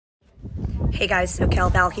Hey guys,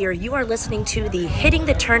 SoCal Val here. You are listening to the Hitting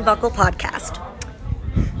the Turnbuckle podcast.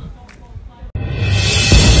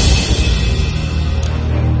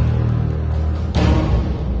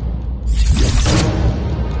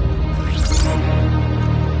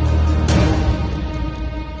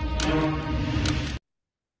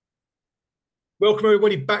 Welcome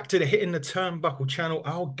everybody back to the Hitting the Turnbuckle channel.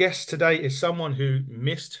 Our guest today is someone who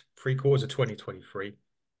missed three quarters of 2023.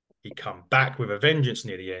 He come back with a vengeance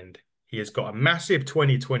near the end. He has got a massive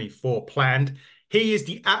 2024 planned. He is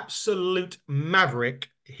the absolute maverick.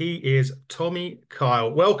 He is Tommy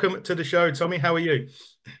Kyle. Welcome to the show, Tommy. How are you?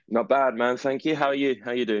 Not bad, man. Thank you. How are you?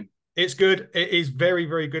 How you doing? It's good. It is very,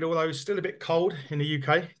 very good. Although it's still a bit cold in the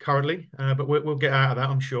UK currently, but we'll get out of that,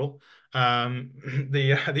 I'm sure. Um,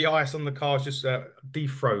 the ice on the car is just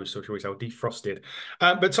defroze, or shall we say, or defrosted.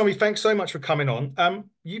 But Tommy, thanks so much for coming on.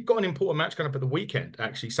 You've got an important match coming up at the weekend,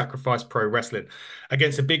 actually, Sacrifice Pro Wrestling,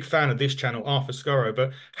 against a big fan of this channel, Arthur Scoro.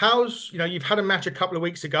 But you've had a match a couple of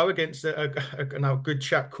weeks ago against a good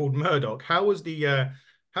chap called Murdoch. How's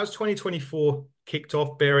 2024 kicked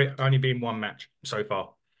off, bearing only being one match so far?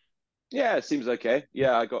 Yeah, it seems okay.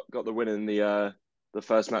 Yeah, I got the win in the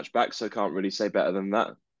first match back, so can't really say better than that.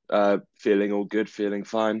 Feeling all good, feeling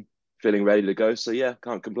fine, feeling ready to go. So yeah,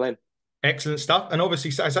 can't complain. Excellent stuff. And obviously,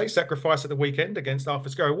 as I say, sacrifice at the weekend against Arthur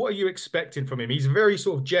Scurry. What are you expecting from him? He's very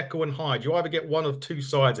sort of Jekyll and Hyde. You either get one of two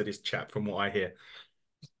sides of this chap, from what I hear.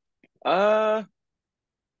 Uh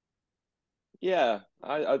yeah,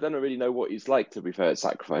 I don't really know what he's like to be fair at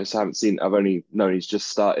Sacrifice. I haven't seen. I've only known he's just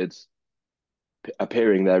started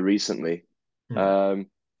appearing there recently. Hmm. Um,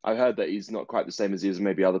 I've heard that he's not quite the same as he is in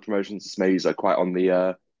maybe other promotions. Maybe he's like quite on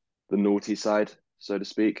the naughty side, so to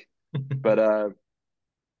speak. But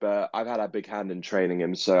I've had a big hand in training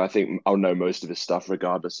him, so I think I'll know most of his stuff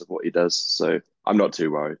regardless of what he does. So I'm not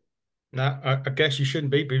too worried. Now, I guess you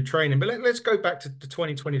shouldn't be training, but let's go back to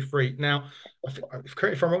 2023. Now, I think, if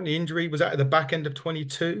correct if I'm wrong, the injury was that at the back end of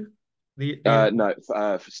 22, the No,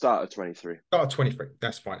 for start of 23. start of 23.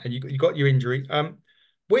 That's fine. And you got your injury.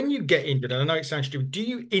 When you get injured, and I know it sounds stupid, do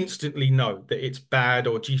you instantly know that it's bad,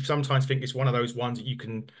 or do you sometimes think it's one of those ones that you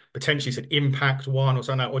can potentially said impact one or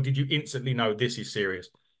something, or did you instantly know this is serious?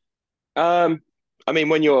 Um, I mean,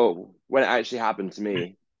 when it actually happened to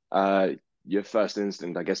me, your first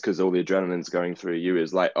instinct, I guess, because all the adrenaline's going through you,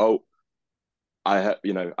 is like, oh, I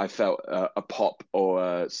felt a pop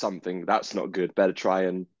or something. That's not good. Better try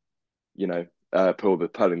and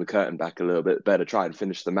pulling the curtain back a little bit. Better try and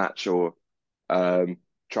finish the match or um,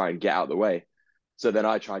 try and get out of the way. So then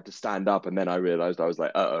I tried to stand up, and then I realized I was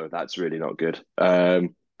like, "Uh oh, that's really not good,"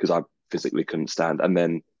 because I physically couldn't stand. And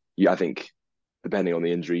then, I think, depending on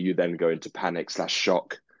the injury, you then go into panic slash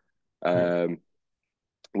shock, Yeah. um,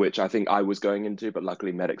 which I think I was going into. But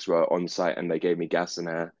luckily, medics were on site and they gave me gas and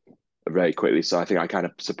air very quickly. So I think I kind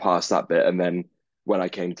of surpassed that bit. And then when I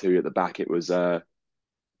came to at the back, it was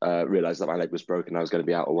realized that my leg was broken. I was going to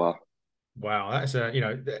be out a while. Wow, that's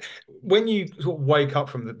when you sort of wake up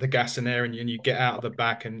from the gas and air and you get out of the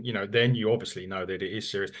back and then you obviously know that it is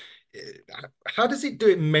serious. How does it do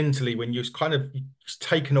it mentally when you're kind of it's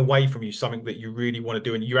taken away from you something that you really want to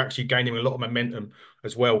do and you're actually gaining a lot of momentum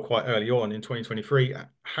as well quite early on in 2023?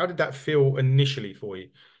 How did that feel initially for you?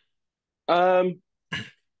 Um,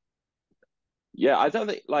 yeah, I don't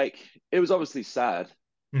think like it was obviously sad.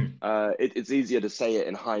 Hmm. It's easier to say it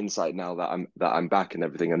in hindsight now that I'm back and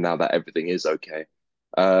everything, and now that everything is okay.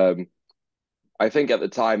 Um, I think at the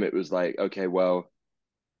time it was like, okay, well,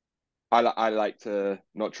 I like to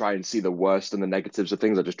not try and see the worst and the negatives of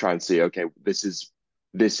things. I just try and see, okay, this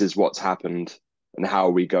is what's happened, and how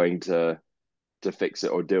are we going to fix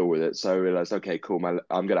it or deal with it. So I realized, okay, cool,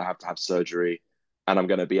 I'm gonna have to have surgery, and I'm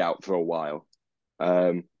gonna be out for a while.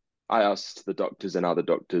 Um, I asked the doctors and other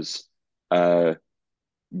doctors, uh,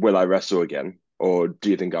 will I wrestle again? Or do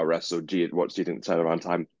you think I'll wrestle? What do you think the turnaround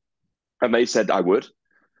time? And they said I would.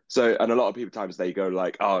 So, and a lot of people times they go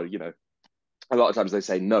like, oh, a lot of times they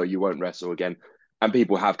say, no, you won't wrestle again. And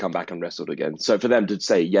people have come back and wrestled again. So for them to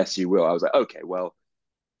say, yes, you will, I was like, okay, well,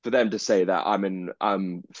 for them to say that I'm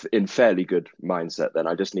in fairly good mindset, then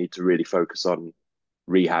I just need to really focus on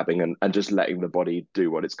rehabbing and just letting the body do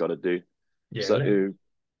what it's got to do. Yeah, So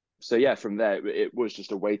so yeah, from there it was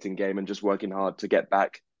just a waiting game and just working hard to get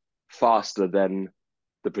back faster than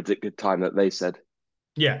the predicted time that they said.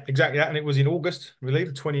 yeah, exactly that. And it was in August, I believe,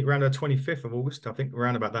 around the 25th of August, I think,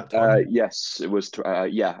 around about that time. Yes, it was.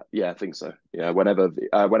 Yeah, I think so. Yeah, whenever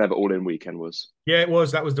All In weekend was. Yeah, it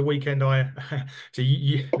was. That was the weekend I. So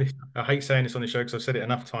I hate saying this on the show because I've said it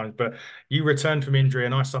enough times, but you returned from injury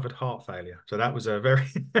and I suffered heart failure. So that was a very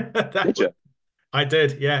that Did was, you? I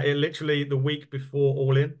did. Yeah, it literally the week before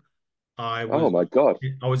All In. I Oh was my God.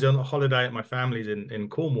 I was on a holiday at my family's in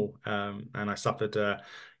Cornwall, and I suffered.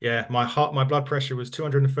 Yeah, my blood pressure was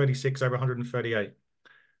 236 over 138.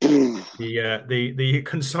 The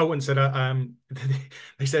consultant said,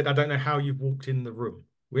 they said, I don't know how you've walked in the room,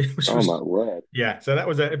 which Oh my was, word. yeah. So that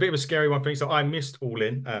was a bit of a scary one thing. So I missed All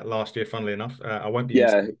In last year, funnily enough. I won't be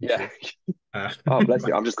missing Yeah, it this yeah. year. Uh, Oh, bless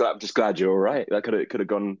you. I'm just glad you're all right. That could have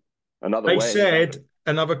gone another they way. That said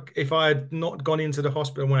if I had not gone into the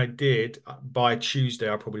hospital when I did, by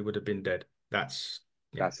Tuesday, I probably would have been dead. That's,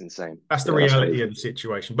 yeah. that's insane. That's the Yeah, that's reality of crazy. the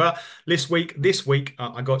situation. But this week,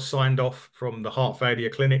 I got signed off from the heart failure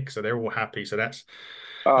clinic, so they're all happy. So that's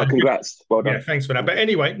Oh, good. congrats. Well Yeah, done. thanks for that. Well But done.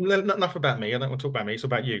 anyway, enough about me. I don't want to talk about me. It's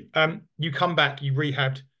about you. You come back, you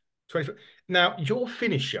rehabbed 20. Now, your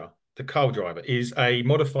finisher, the Kyle driver, is a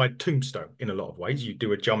modified tombstone in a lot of ways. You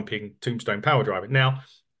do a jumping tombstone power driver. Now,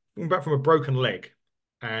 coming back from a broken leg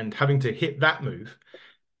and having to hit that move,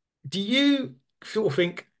 do you sort of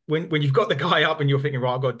think when you've got the guy up and you're thinking,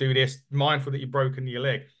 right, I've got to do this, mindful that you've broken your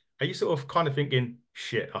leg, are you sort of kind of thinking,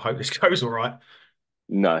 shit, I hope this goes all right?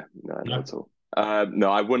 No, no, not No. at all.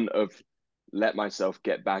 No, I wouldn't have let myself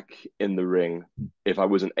get back in the ring if I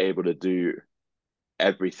wasn't able to do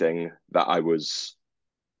everything that I was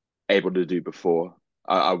able to do before.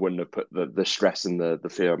 I wouldn't have put the stress and the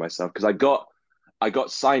fear on myself because I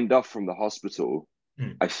got signed off from the hospital.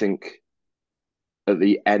 Mm. I think at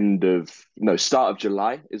the end of no start of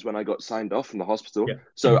July is when I got signed off from the hospital. Yeah.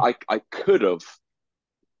 So I could have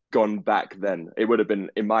gone back then. It would have been,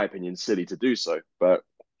 in my opinion, silly to do so, but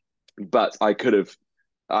I could have.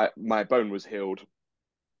 My bone was healed,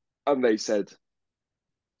 and they said,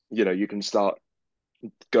 you can start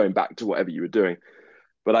going back to whatever you were doing.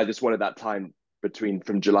 But I just wanted that time between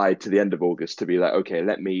from July to the end of August to be like, okay,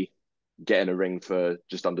 let me get in a ring for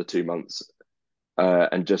just under 2 months,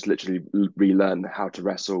 and just literally relearn how to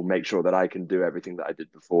wrestle, make sure that I can do everything that I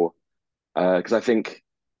did before. Because I think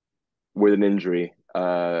with an injury,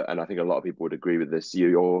 and I think a lot of people would agree with this,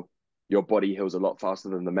 your body heals a lot faster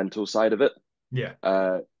than the mental side of it. Yeah.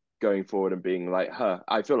 uh, Going forward and being like,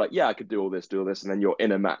 I feel like, yeah, I could do all this. And then you're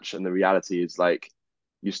in a match and the reality is like,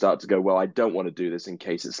 you start to go, well, I don't want to do this in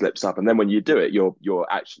case it slips up. And then when you do it, you're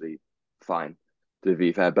actually fine, to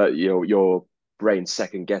be fair, but your brain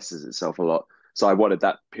second guesses itself a lot. So I wanted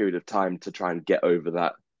that period of time to try and get over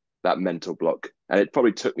that mental block. And it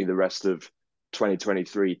probably took me the rest of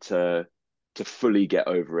 2023 to fully get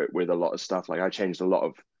over it with a lot of stuff. Like I changed a lot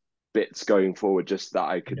of bits going forward just that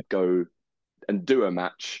I Yeah. could go and do a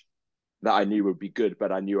match that I knew would be good,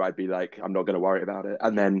 but I knew I'd be like, I'm not going to worry about it.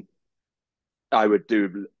 And then I would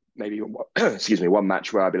do maybe, excuse me, one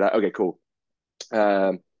match where I'd be like, okay, cool.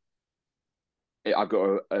 Um, I've got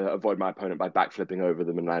to avoid my opponent by backflipping over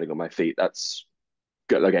them and landing on my feet. That's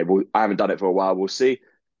good. Okay, well, I haven't done it for a while. We'll see.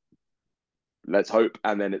 Let's hope.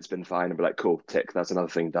 And then it's been fine. And be like, cool, tick. That's another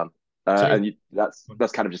thing done. So And that's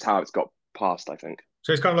kind of just how it's got past, I think.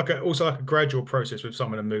 So it's kind of like also like a gradual process with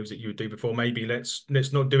some of the moves that you would do before. Maybe let's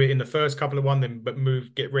not do it in the first couple of one, then but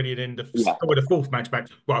get ready, and then Yeah, with the fourth match back.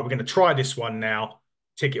 Right, we're going to try this one now.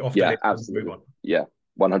 Tick it off the yeah, list and move absolutely. on. Yeah,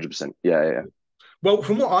 100%. Yeah, yeah, Well,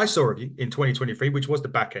 from what I saw of you in 2023, which was the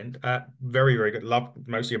back end, very, very good. Loved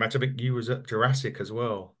most of your match. I think you was at Jurassic as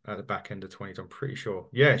well at the back end of 20. I'm pretty sure.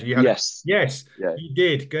 Yes, you had it. yes, Yes, yeah. you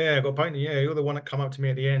did. Yeah, got opponent. Yeah, you're the one that come up to me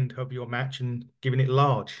at the end of your match and giving it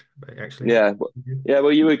large. But actually, Yeah, yeah.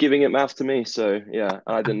 Well, you were giving it mouth to me, so yeah.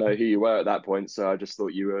 And I didn't know who you were at that point, so I just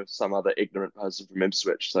thought you were some other ignorant person from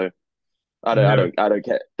Ipswich. So no. I don't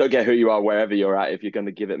care who you are wherever you're at. If you're going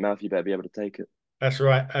to give it mouth, you better be able to take it. That's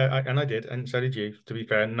right, and I did, and so did you. To be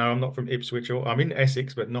fair, no, I'm not from Ipswich, or I'm in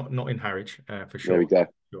Essex, but not in Harwich, for There we sure. go.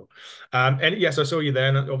 Sure. And yes, I saw you there,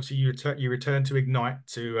 and obviously you returned to Ignite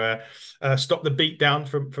to stop the beat down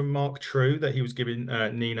from Mark True that he was giving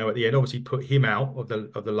Nino at the end. Obviously, put him out of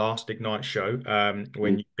the last Ignite show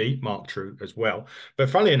when Mm. you beat Mark True as well.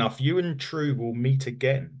 But funnily enough, you and True will meet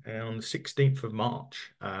again on the 16th of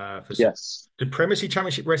March for Yes. Supremacy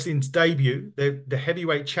Championship Wrestling's debut, the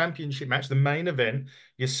heavyweight championship match, the main event.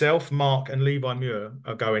 Yourself, Mark, and Levi Muir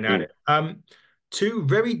are going at Mm. it. Two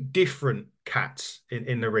very different cats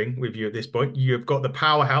in the ring with you at this point. You've got the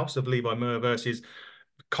powerhouse of Levi Muir versus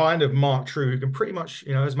kind of Mark True, who can pretty much,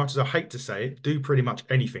 as much as I hate to say it, do pretty much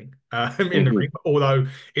anything in the Hmm. ring. Although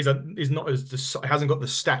is not hasn't got the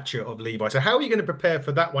stature of Levi. So how are you going to prepare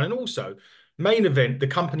for that one? And also, main event, the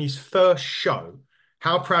company's first show.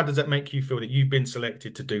 How proud does that make you feel that you've been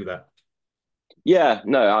selected to do that? Yeah.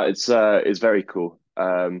 No, it's very cool.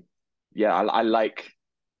 Yeah, I like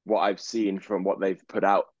what I've seen from what they've put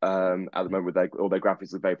out at the moment with all their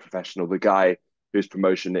graphics are very professional. The guy whose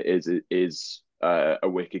promotion it is a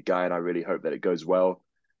wicked guy, and I really hope that it goes well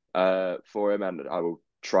for him, and I will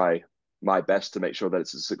try my best to make sure that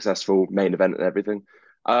it's a successful main event and everything.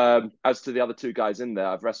 As to the other two guys in there,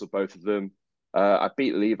 I've wrestled both of them. I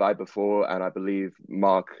beat Levi before, and I believe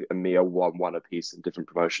Mark and Mia won one apiece in different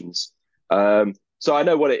promotions. So I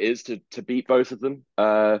know what it is to beat both of them.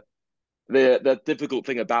 The difficult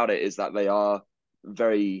thing about it is that they are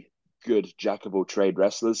very good jack of all trade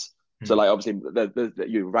wrestlers. So like obviously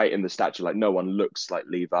you're right in the stature, like no one looks like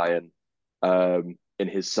Levi and in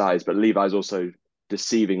his size, but Levi's also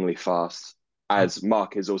deceivingly fast, as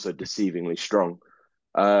Mark is also deceivingly strong.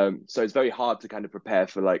 So it's very hard to kind of prepare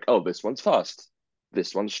for like, oh, this one's fast,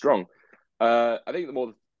 this one's strong. I think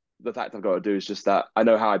the fact I've got to do is just that I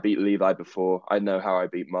know how I beat Levi before, I know how I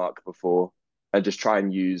beat Mark before, and just try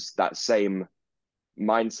and use that same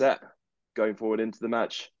mindset going forward into the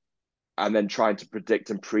match, and then trying to predict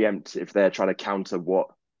and preempt if they're trying to counter what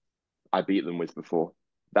I beat them with before.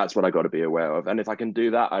 That's what I got to be aware of, and if I can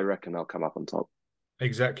do that, I reckon I'll come up on top.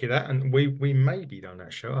 Exactly that, and we may be on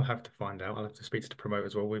that show. I'll have to find out. I'll have to speak to the promoter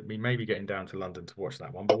as well. We may be getting down to London to watch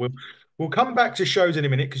that one, but we'll come back to shows in a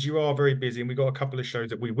minute because you are very busy, and we've got a couple of shows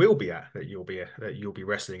that we will be at that you'll be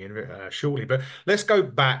wrestling in shortly. But let's go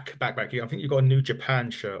back. I think you've got a New Japan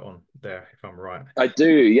shirt on there, if I'm right. I do,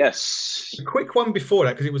 yes. A quick one before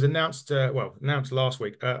that because it was announced. Announced last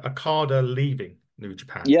week. Okada leaving New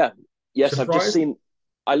Japan. Yeah, yes, I've just Surprise? seen.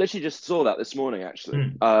 I literally just saw that this morning,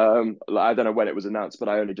 actually. I don't know when it was announced, but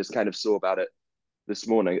I only just kind of saw about it this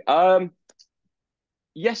morning.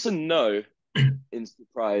 Yes and no in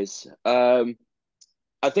surprise. I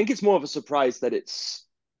think it's more of a surprise that it's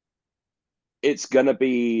gonna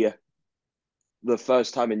be the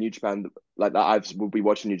first time in New Japan like that I will be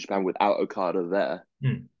watching New Japan without Okada there.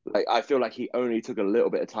 Like I feel like he only took a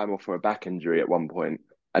little bit of time off for a back injury at one point,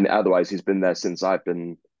 and otherwise he's been there since I've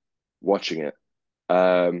been watching it.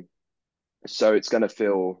 So it's going to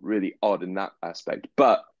feel really odd in that aspect.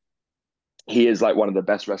 But he is like one of the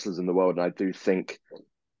best wrestlers in the world. And I do think,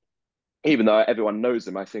 even though everyone knows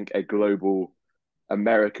him, I think a global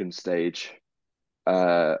American stage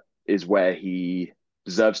is where he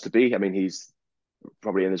deserves to be. I mean, he's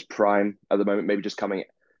probably in his prime at the moment, maybe just coming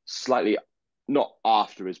slightly, not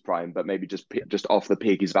after his prime, but maybe just off the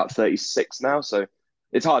peak. He's about 36 now. So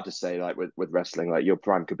it's hard to say, like with wrestling, like your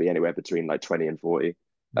prime could be anywhere between like 20 and 40.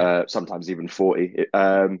 Sometimes even 40.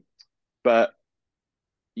 But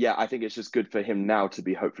yeah, I think it's just good for him now to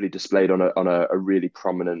be hopefully displayed on a really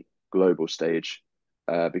prominent global stage,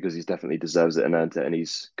 because he's definitely deserves it and earned it, and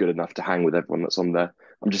he's good enough to hang with everyone that's on there.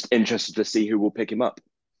 I'm just interested to see who will pick him up.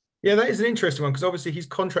 Yeah, that is an interesting one because obviously his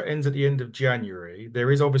contract ends at the end of January.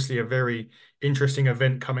 There is obviously a very interesting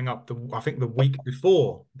event coming up, I think the week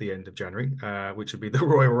before the end of January, which would be the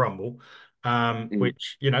Royal Rumble,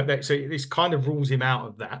 which, so this kind of rules him out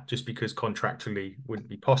of that just because contractually wouldn't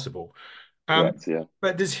be possible. Correct, yeah.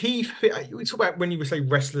 But does he fit? We talk about when you say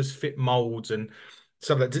wrestlers fit molds and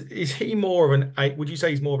stuff like that. Is he more of would you say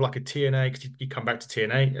he's more of like a TNA? Because he come back to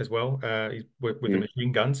TNA as well, with the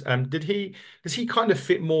machine guns. Does he kind of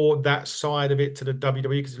fit more that side of it to the WWE?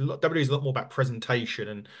 Because WWE is a lot more about presentation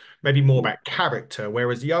and maybe more about character,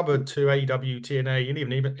 whereas the other two, AEW, TNA, and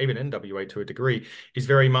even NWA to a degree, is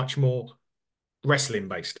very much more wrestling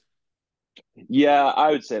based. Yeah, I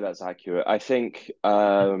would say that's accurate. I think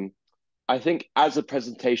as a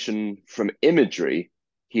presentation from imagery,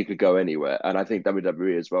 he could go anywhere, and I think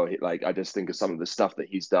WWE as well. I just think of some of the stuff that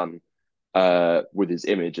he's done with his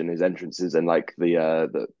image and his entrances, and like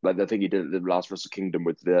the thing he did at the last Wrestle Kingdom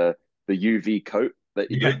with the UV coat that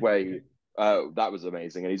he did, where that was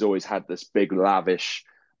amazing. And he's always had this big lavish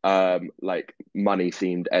like money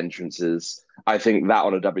themed entrances. I think that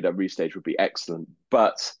on a WWE stage would be excellent,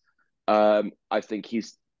 but I think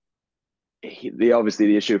obviously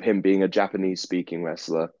the issue of him being a Japanese speaking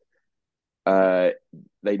wrestler.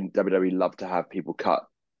 They WWE love to have people cut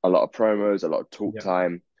a lot of promos, a lot of talk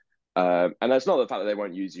time, and that's not the fact that they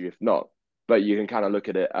won't use you if not, but you can kind of look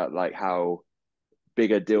at it at like how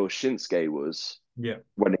big a deal Shinsuke was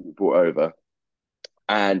when he was brought over,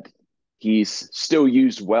 and he's still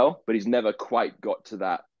used well, but he's never quite got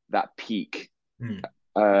to that peak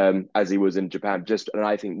as he was in Japan. And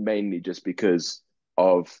I think mainly just because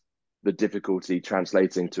of the difficulty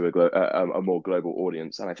translating to a more global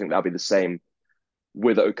audience, and I think that'll be the same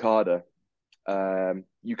with Okada.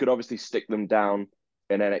 You could obviously stick them down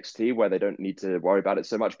in NXT where they don't need to worry about it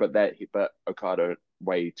so much, but Okada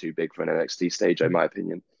way too big for an NXT stage, in my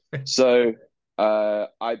opinion. So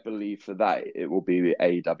I believe for that it will be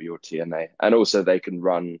AEW or TNA, and also they can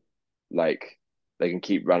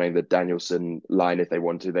keep running the Danielson line if they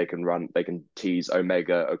want to. They can tease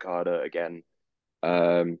Omega Okada again.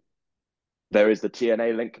 Um, there is the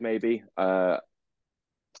TNA link, maybe.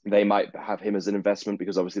 They might have him as an investment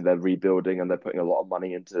because obviously they're rebuilding and they're putting a lot of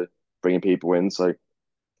money into bringing people in. So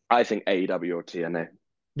I think AEW or TNA.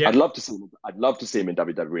 Yeah. I'd love to see him in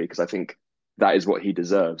WWE because I think that is what he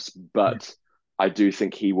deserves. Yeah. But I do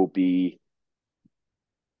think he will be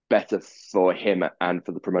better for him and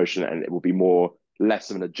for the promotion, and it will be more less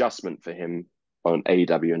of an adjustment for him on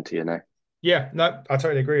AEW and TNA. Yeah, no, I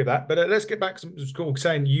totally agree with that. But let's get back to school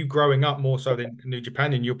saying you growing up more so than New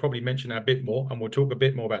Japan, and you'll probably mention that a bit more, and we'll talk a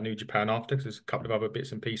bit more about New Japan after because there's a couple of other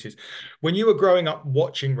bits and pieces. When you were growing up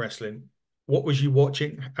watching wrestling, what was you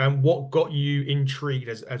watching, and what got you intrigued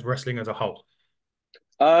as wrestling as a whole?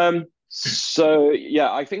 So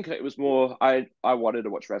yeah, I think it was more I wanted to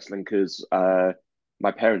watch wrestling because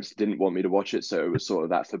my parents didn't want me to watch it, so it was sort of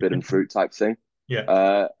that forbidden fruit type thing. Yeah.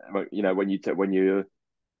 Uh, when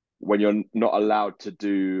when you're not allowed to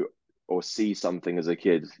do or see something as a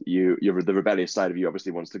kid, you're the rebellious side of you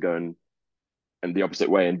obviously wants to go and the opposite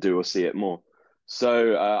way and do or see it more.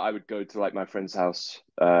 So I would go to like my friend's house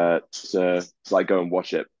to like go and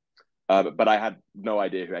watch it. But I had no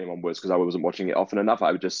idea who anyone was because I wasn't watching it often enough.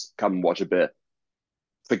 I would just come and watch a bit,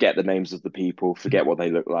 forget the names of the people, forget what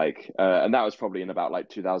they look like, and that was probably in about like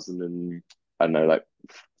 2000 and I don't know, like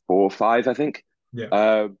 4 or 5, I think. Yeah.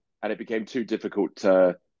 Uh, and it became too difficult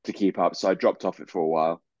to keep up, so I dropped off it for a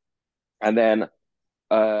while, and then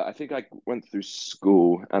I think I went through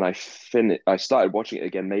school and I started watching it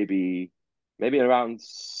again, maybe around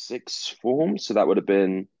sixth form, so that would have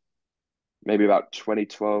been maybe about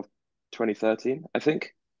 2012, 2013, I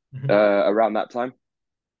think, Mhm. around that time.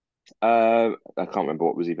 I can't remember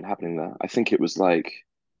what was even happening there. I think it was like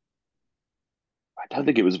I don't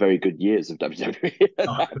think it was very good years of WWE at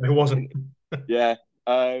Oh, that it wasn't. point. Yeah,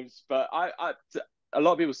 but a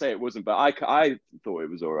lot of people say it wasn't, but I thought it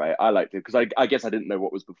was all right. I liked it because I guess I didn't know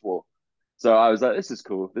what was before, so I was like, this is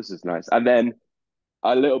cool, this is nice. And then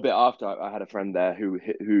a little bit after, I had a friend there who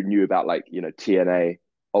knew about like TNA,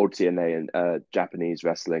 old TNA, and Japanese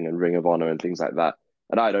wrestling and Ring of Honor and things like that,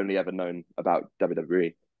 and I'd only ever known about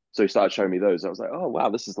WWE. So he started showing me those. I was like, oh wow,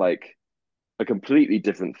 this is like a completely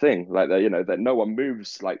different thing. Like that, that no one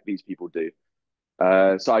moves like these people do.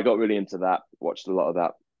 So I got really into that, watched a lot of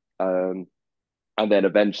that, and then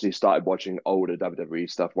eventually started watching older WWE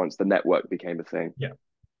stuff once the network became a thing. Yeah.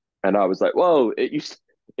 And I was like, whoa, it used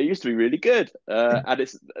to be really good, and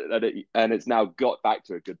it's now got back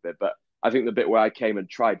to a good bit. But I think the bit where I came and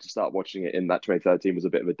tried to start watching it in that 2013 was a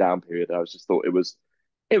bit of a down period. I was just thought it was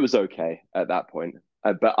okay at that point,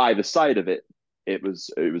 but either side of it, it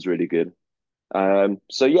was really good.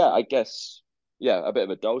 So yeah, I guess yeah, a bit of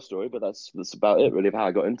a dull story, but that's about it really of how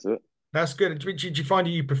I got into it. That's good. Do you find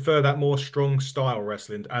you prefer that more strong style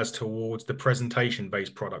wrestling as towards the presentation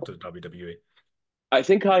based product of WWE? I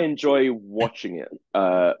think I enjoy watching it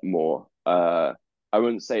more. I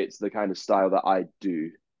wouldn't say it's the kind of style that I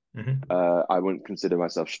do. Hmm. I wouldn't consider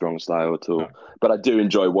myself strong style at No. all, but I do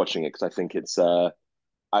enjoy watching it because I think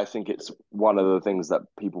it's one of the things that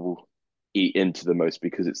people eat into the most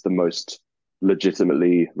because it's the most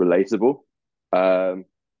legitimately relatable. Um,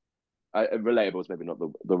 relatable is maybe not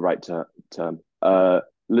the right term.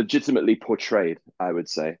 Legitimately portrayed, I would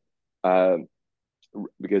say, um,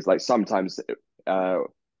 because like sometimes uh,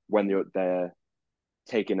 when they're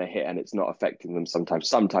taking a hit and it's not affecting them,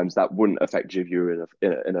 sometimes that wouldn't affect you if you were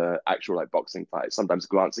in a actual like boxing fight. Sometimes a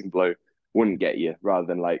glancing blow wouldn't get you, rather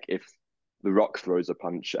than like if The Rock throws a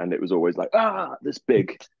punch and it was always like this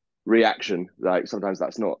big reaction. Like sometimes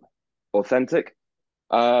that's not authentic.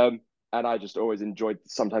 Um, and I just always enjoyed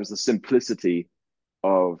sometimes the simplicity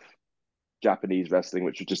of Japanese wrestling,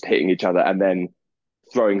 which was just hitting each other and then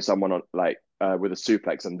throwing someone on like with a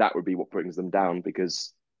suplex, and that would be what brings them down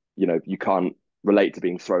because you can't relate to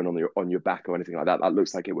being thrown on your back or anything like that. That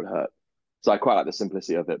looks like it would hurt. So I quite like the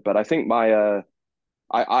simplicity of it. But I think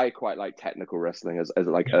I quite like technical wrestling as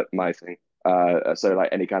like Yeah. my thing. So like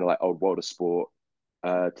any kind of like old world of sport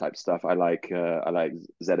type stuff. I like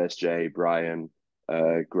ZSJ, Brian,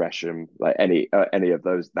 Gresham, like any of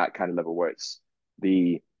those that kind of level where it's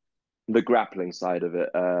the the grappling side of it.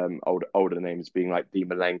 Older names being like Dean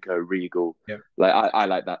Malenko, Regal. Yeah. Like I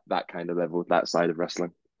like that kind of level, that side of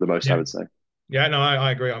wrestling the most, I Yeah. would say. Yeah, no,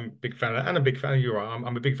 I agree. I'm a big fan of, and a big fan. You're right.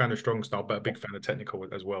 I'm a big fan of strong style, but a big fan of technical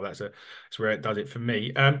as well. That's where it does it for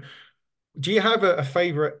me. Do you have a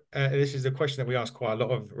favorite? This is a question that we ask quite a lot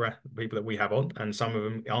of people that we have on, and some of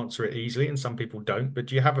them answer it easily, and some people don't. But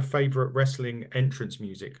do you have a favorite wrestling entrance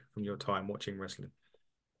music from your time watching wrestling?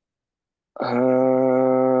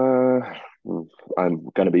 Uh, I'm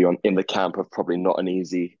going to be in the camp of probably not an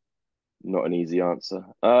easy answer.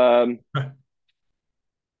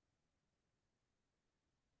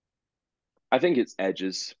 I think it's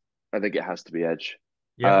edges. I think it has to be Edge.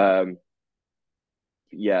 Yeah. Um,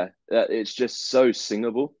 yeah, it's just so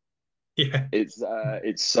singable. Yeah. It's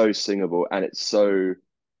so singable, and it's so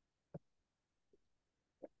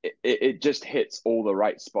it just hits all the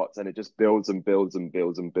right spots, and it just builds and builds and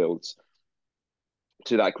builds and builds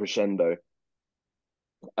to that crescendo.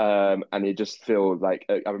 And you just feel like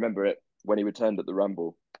I remember it when he returned at the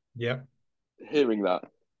Rumble, Yeah. hearing that,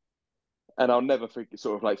 and I'll never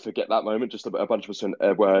sort of like forget that moment. Just a bunch of us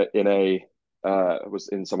were in a was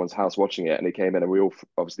in someone's house watching it, and he came in, and we all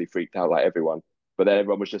obviously freaked out like everyone. But then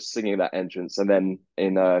everyone was just singing that entrance, and then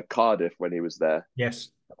in Cardiff when he was there, Yes.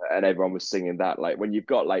 and everyone was singing that. Like when you've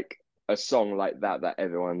got like a song like that that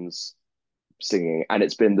everyone's singing, and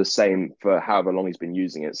it's been the same for however long he's been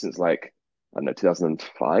using it since like I don't know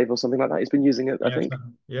 2005 or something like that. He's been using it, I Yeah. think,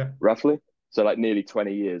 Yeah. roughly. So like nearly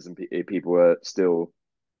 20 years, and people are still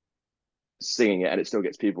singing it, and it still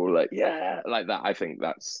gets people like yeah, like that. I think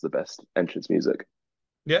that's the best entrance music.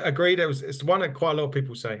 Yeah, agreed. It's one that quite a lot of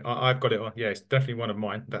people say. I've got it on. Yeah, it's definitely one of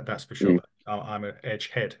mine. That's for sure. Mm, But I'm an edge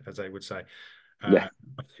head, as they would say. yeah.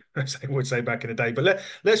 Uh, as they would say back in the day. But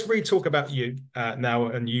let's really talk about you now,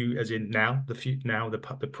 and you as in now, now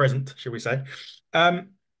the present, shall we say? Um,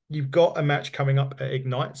 you've got a match coming up at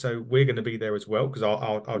Ignite, so we're going to be there as well because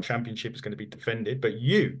our championship is going to be defended. But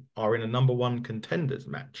you are in a number one contenders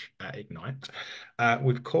match at Ignite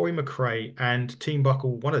with Corey McRae and Team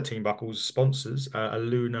Buckle, one of Team Buckle's sponsors,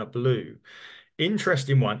 Aluna Blue.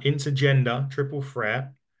 Interesting one. Intergender, triple threat.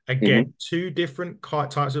 Hmm. Again, two different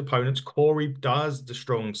types of opponents. Corey does the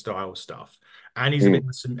strong style stuff, and he's a Mm.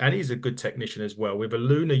 bit, and he's a good technician as well. With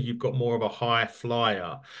Aluna, you've got more of a high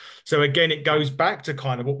flyer. So again, it goes back to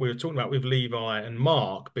kind of what we were talking about with Levi and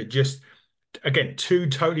Mark, but just again, two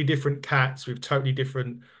totally different cats with totally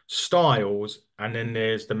different styles. And then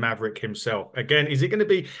there's the Maverick himself. Again, is it going to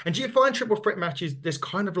be? And do you find triple threat matches? There's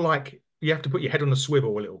kind of like you have to put your head on a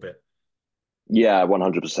swivel a little bit. Yeah,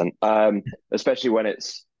 100%. Especially when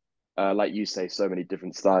it's like you say, so many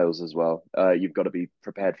different styles as well. You've got to be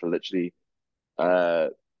prepared for literally uh,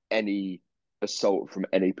 any assault from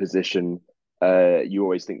any position. You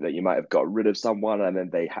always think that you might have got rid of someone, and then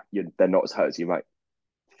they're not as hurt as you might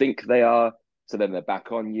think they are. So then they're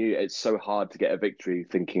back on you. It's so hard to get a victory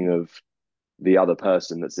thinking of the other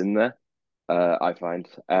person that's in there. I find,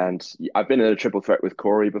 and I've been in a triple threat with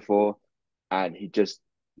Corey before, and he just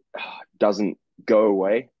doesn't go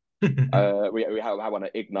away. We had one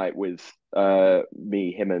at Ignite with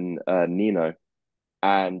me, him, and Nino,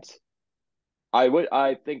 and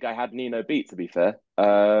I think I had Nino beat, to be fair.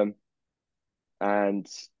 And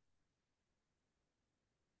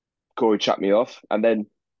Corey chucked me off, and then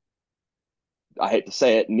I hate to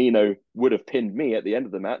say it, Nino would have pinned me at the end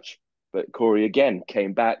of the match, but Corey again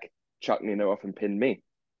came back, chucked Nino off, and pinned me.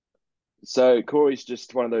 So Corey's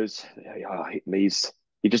just one of those.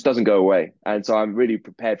 He just doesn't go away, and so I'm really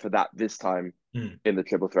prepared for that this time Hmm. in the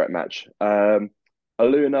triple threat match.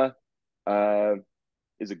 Aluna uh,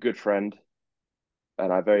 is a good friend,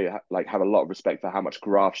 and I very like have a lot of respect for how much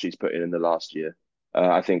graft she's put in the last year.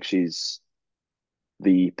 I think she's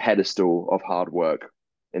the pedestal of hard work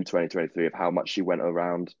in 2023 of how much she went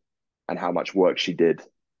around and how much work she did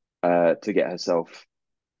to get herself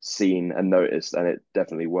seen and noticed, and it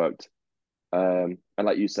definitely worked. And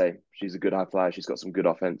like you say, she's a good high flyer. She's got some good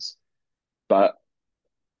offense, but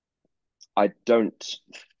I don't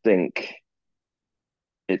think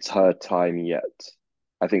it's her time yet.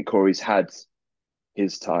 I think Corey's had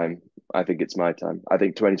his time. I think it's my time. I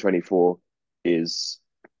think 2024 is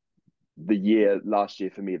the year last year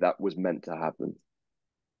for me that was meant to happen.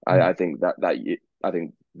 I think that year, I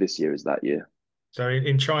think this year is that year. So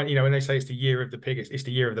in China, when they say it's the year of the pig, it's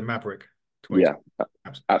the year of the Maverick. 2020.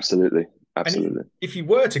 Yeah, absolutely, And absolutely. if you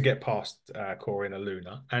were to get past Corey and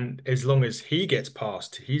Luna, and as long as he gets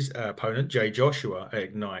past his opponent, Jay Joshua at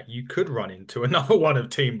Ignite, you could run into another one of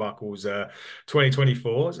Team Buckle's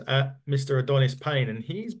 2024's, Mr. Adonis Payne. And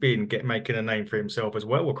he's been making a name for himself as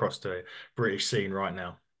well across the British scene right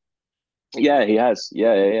now. Yeah, he has.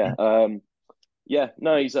 Yeah.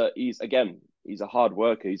 No, he's a hard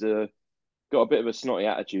worker. He's got a bit of a snotty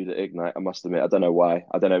attitude at Ignite, I must admit. I don't know why.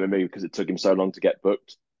 I don't know, maybe because it took him so long to get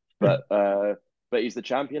booked. But he's the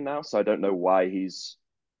champion now, so I don't know why he's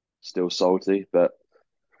still salty. But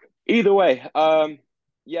either way,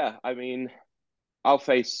 yeah, I mean, I'll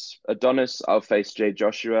face Adonis, I'll face Jay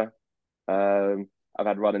Joshua. I've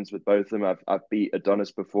had run-ins with both of them. I've beat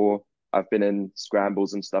Adonis before. I've been in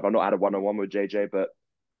scrambles and stuff. I've not had a one-on-one with JJ, but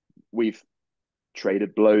we've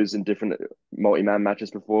traded blows in different multi-man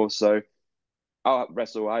matches before. So I'll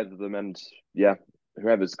wrestle either of them, and yeah,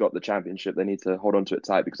 whoever's got the championship, they need to hold on to it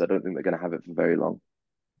tight because I don't think they're going to have it for very long.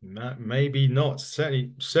 Maybe not.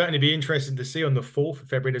 Certainly be interesting to see on the 4th of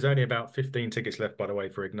February. There's only about 15 tickets left, by the way,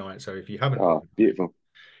 for Ignite. So if you haven't Oh, booked, beautiful.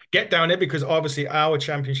 get down there because obviously our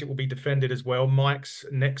championship will be defended as well. Mike's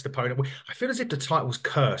next opponent. I feel as if the title's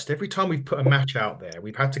cursed. Every time we've put a match out there,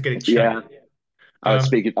 we've had to get it changed. Yeah. Um, I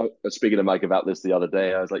was speaking to Mike about this the other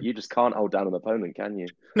day. I was like, you just can't hold down an opponent, can you?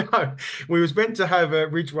 no, we was meant to have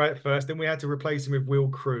Ridgeway at first, then we had to replace him with Will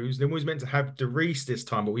Cruz. Then we was meant to have DeReese this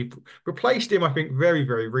time, but we've replaced him, I think, very,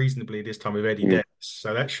 very reasonably this time with Eddie Mm. Dennis.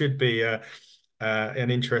 So that should be an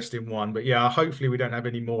interesting one. But yeah, hopefully we don't have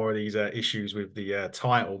any more of these issues with the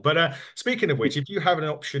title. But speaking of which, if you have an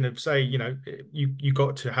option of, say, you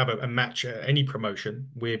got to have a match at any promotion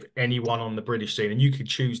with anyone on the British scene, and you could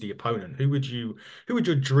choose the opponent, who would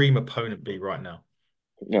your dream opponent be right now?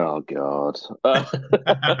 Oh God.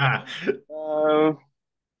 Um,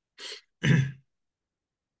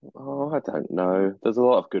 oh, I don't know. There's a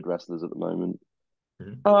lot of good wrestlers at the moment.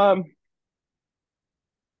 Um,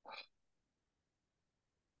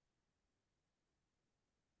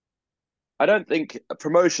 I don't think a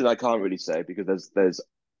promotion I can't really say because Oh, there's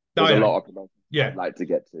a yeah, lot of promotions yeah. I'd like to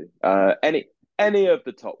get to. Any of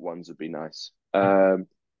the top ones would be nice.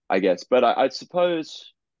 I guess, but I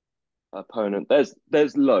suppose opponent.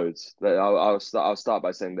 There's loads. I'll start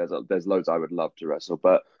by saying there's loads I would love to wrestle,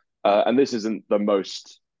 but and this isn't the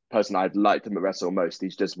most person I'd like to wrestle most.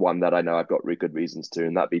 He's just one that I know I've got really good reasons to,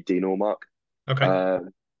 and that'd be Dean Allmark. Okay. Um,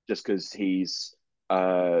 just because he's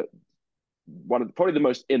one of probably the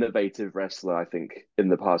most innovative wrestler I think in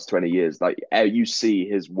the past 20 years. Like you see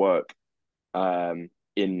his work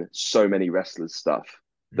in so many wrestlers stuff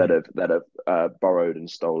that have borrowed and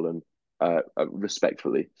stolen,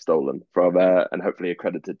 respectfully stolen from, and hopefully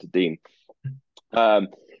accredited to Dean. Um,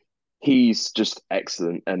 he's just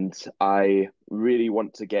excellent, and I really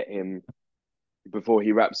want to get him before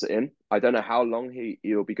he wraps it in. I don't know how long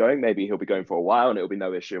he'll be going. Maybe he'll be going for a while, and it'll be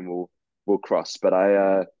no issue, and we'll cross. But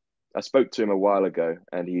I spoke to him a while ago,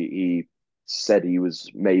 and he said he was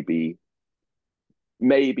maybe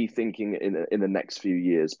thinking in the next few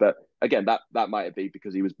years. But again, that might be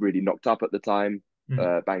because he was really knocked up at the time,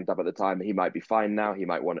 Mm. banged up at the time. He might be fine now. He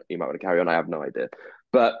might want to carry on. I have no idea.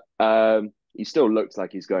 But he still looks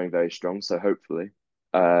like he's going very strong. So hopefully,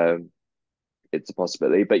 um, it's a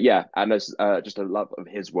possibility. But yeah, and there's just a love of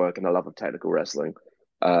his work and a love of technical wrestling.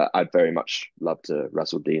 I'd very much love to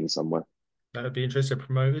wrestle Dean somewhere. That would be interesting.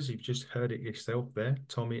 Promoters, you've just heard it yourself there.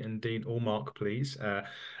 Tommy and Dean Allmark, please.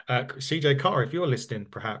 CJ Carr, if you're listening,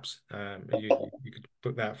 perhaps you could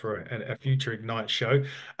book that for a future Ignite show.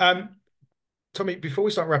 Tommy, before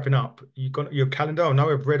we start wrapping up, you've got your calendar. I know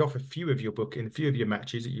I've read off a few of your book in a few of your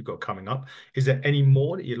matches that you've got coming up. Is there any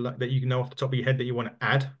more that you know off the top of your head that you want to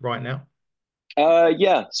add right now?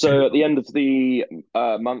 Yeah. So at the end of the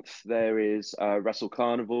month, there is Wrestle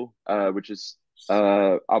Carnival, which is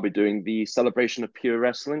I'll be doing the celebration of pure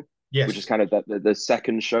wrestling, which is Yes. kind of the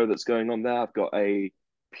second show that's going on there. I've got a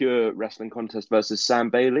pure wrestling contest versus Sam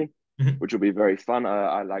Bailey, Mhm. which will be very fun.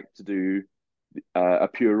 I like to do a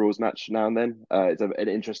pure rules match now and then. It's an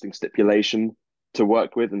interesting stipulation to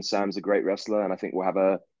work with, and Sam's a great wrestler, and I think we'll have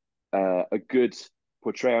a good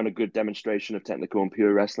portrayal and a good demonstration of technical and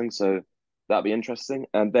pure wrestling. So that'll be interesting.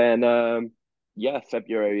 And then yeah,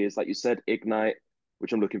 February is like you said, Ignite,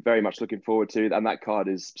 which I'm very much looking forward to. And that card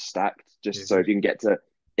is stacked. Just Is so it? if you can get to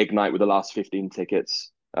Ignite with the last 15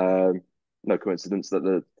 tickets, no coincidence that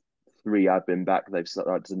the three I've been back, they've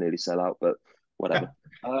started to nearly sell out, but whatever.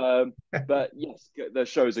 But yes, the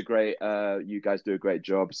shows are great. You guys do a great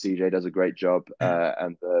job. CJ does a great job,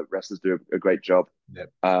 and the wrestlers do a great job. Yep.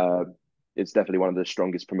 It's definitely one of the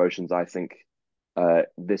strongest promotions, I think,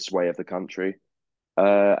 this way of the country.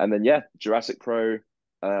 And then yeah, Jurassic Pro,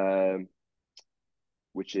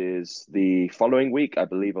 which is the following week, I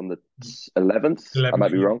believe on the 11th. I 11th.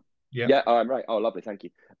 might be wrong. Yep. Yeah, oh, I'm right. Oh, lovely, thank you.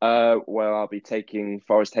 Where I'll be taking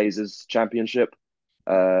Forest Hazer's championship.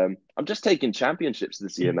 I'm just taking championships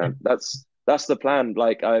this year, man. That's the plan.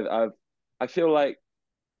 Like I feel like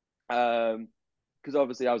because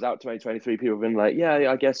obviously I was out 2023. People have been like,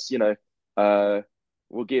 yeah, I guess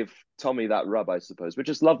we'll give Tommy that rub, I suppose, which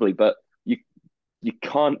is lovely. But you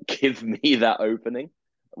can't give me that opening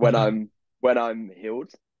when I'm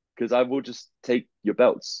healed because I will just take your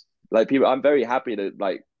belts. Like people, I'm very happy to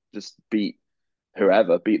like just beat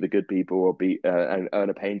whoever, beat the good people, or beat and earn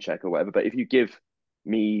a pain check or whatever. But if you give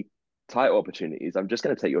me title opportunities, I'm just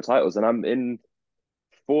going to take your titles, and I'm in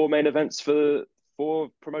four main events for four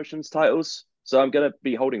promotions titles, so I'm going to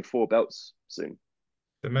be holding four belts soon.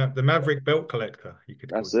 The Maverick belt collector, you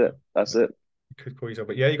could call That's it. it. That's it. could call yourself.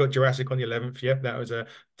 But yeah, you got Jurassic on the 11th. Yep, that was a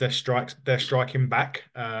they're striking back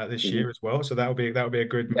this Mhm. year as well. So that'll be a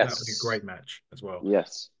Yes. great match as well.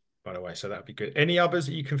 Yes. By the way, so that'd be good. Any others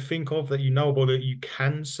that you can think of that you know of or that you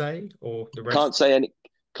can say, or the rest? Can't say any.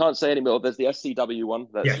 Can't say any more. There's the SCW one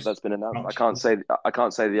Yes. that's been announced. Can't. I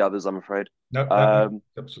can't say the others. I'm afraid. No, no, Um,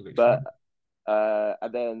 absolutely but fine.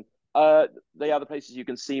 and then the other places you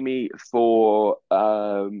can see me for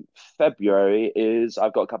February is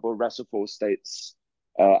I've got a couple of WrestleForce states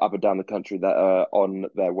up and down the country that are on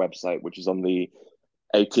their website, which is on the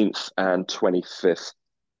 18th and 25th,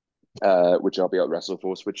 which I'll be at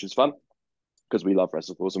WrestleForce, which is fun because we love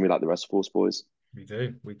WrestleForce and we like the WrestleForce boys. We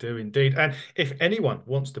do indeed. And if anyone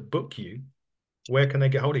wants to book you, where can they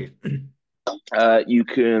get hold of you? You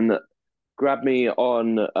can grab me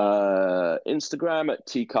on Instagram at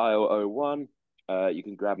tkyle01. You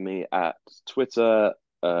can grab me at Twitter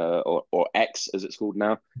or X as it's called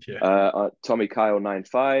now, Yeah. Tommy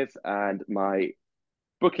Kyle95, and my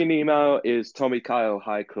booking email is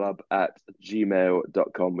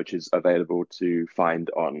tommykylehighclub@gmail.com, which is available to find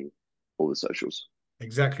on all the socials.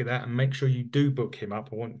 Exactly that, and make sure you do book him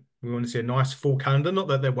up. We want to see a nice full calendar. Not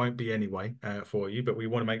that there won't be anyway for you, but we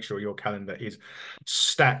want to make sure your calendar is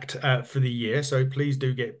stacked for the year. So please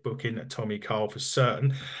do get booking at Tommy Kyle for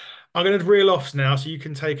certain. I'm going to reel off now, so you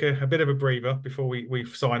can take a bit of a breather before we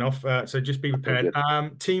sign off. So just be All prepared.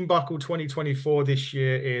 good. Team Buckle 2024 this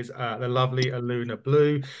year is the lovely Aluna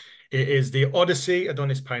Blue. It is the Odyssey,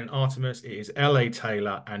 Adonis Payne and Artemis. It is LA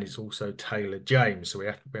Taylor, and it's also Taylor James. So we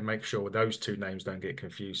have to make sure those two names don't get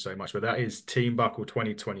confused so much. But that is Team Buckle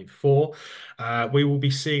 2024. We will be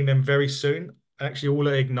seeing them very soon. Actually, all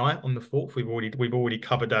at Ignite on the 4th. We've already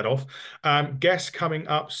covered that off. Guests coming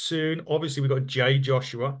up soon. Obviously, we've got Jay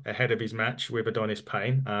Joshua ahead of his match with Adonis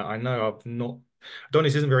Payne. I know I've not.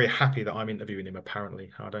 Adonis isn't very happy that I'm interviewing him,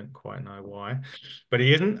 apparently. I don't quite know why, but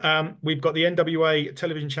he isn't. We've got the NWA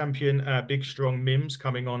television champion, Big Strong Mims,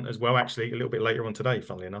 coming on as well, actually, a little bit later on today,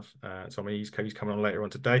 funnily enough. So I mean, he's coming on later on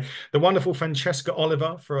today. The wonderful Francesca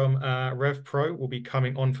Oliver from Rev Pro will be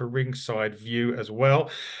coming on for Ringside View as well.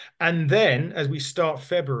 And then, as we start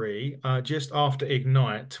February, just after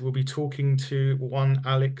Ignite, we'll be talking to one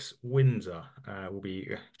Alex Windsor. Will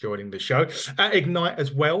be joining the show. At Ignite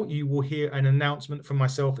as well, you will hear an announcement from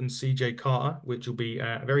myself and CJ Carter, which will be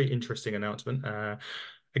a very interesting announcement.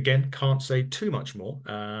 Again, can't say too much more,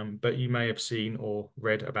 but you may have seen or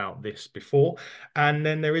read about this before. And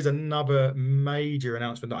then there is another major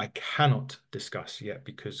announcement that I cannot discuss yet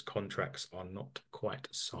because contracts are not quite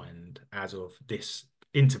signed as of this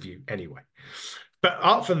interview anyway. But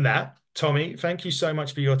apart from that, Tommy, thank you so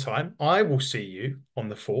much for your time. I will see you on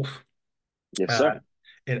the 4th Yes, sir.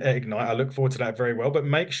 in Ignite. I look forward to that very well. But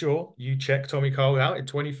make sure you check Tommy Cole out at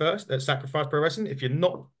 21st at Sacrifice Pro Wrestling. If you've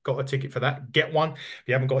not got a ticket for that, get one. If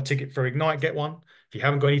you haven't got a ticket for Ignite, get one. If you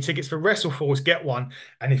haven't got any tickets for WrestleForce, get one.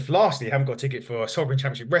 And if lastly you haven't got a ticket for Sovereign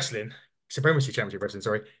Championship Wrestling, Supremacy Championship Wrestling,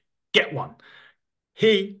 sorry, get one.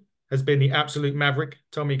 He has been the absolute maverick,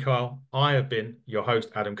 Tommy Kyle. I have been your host,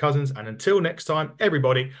 Adam Cousins. And until next time,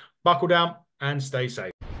 everybody, buckle down and stay safe.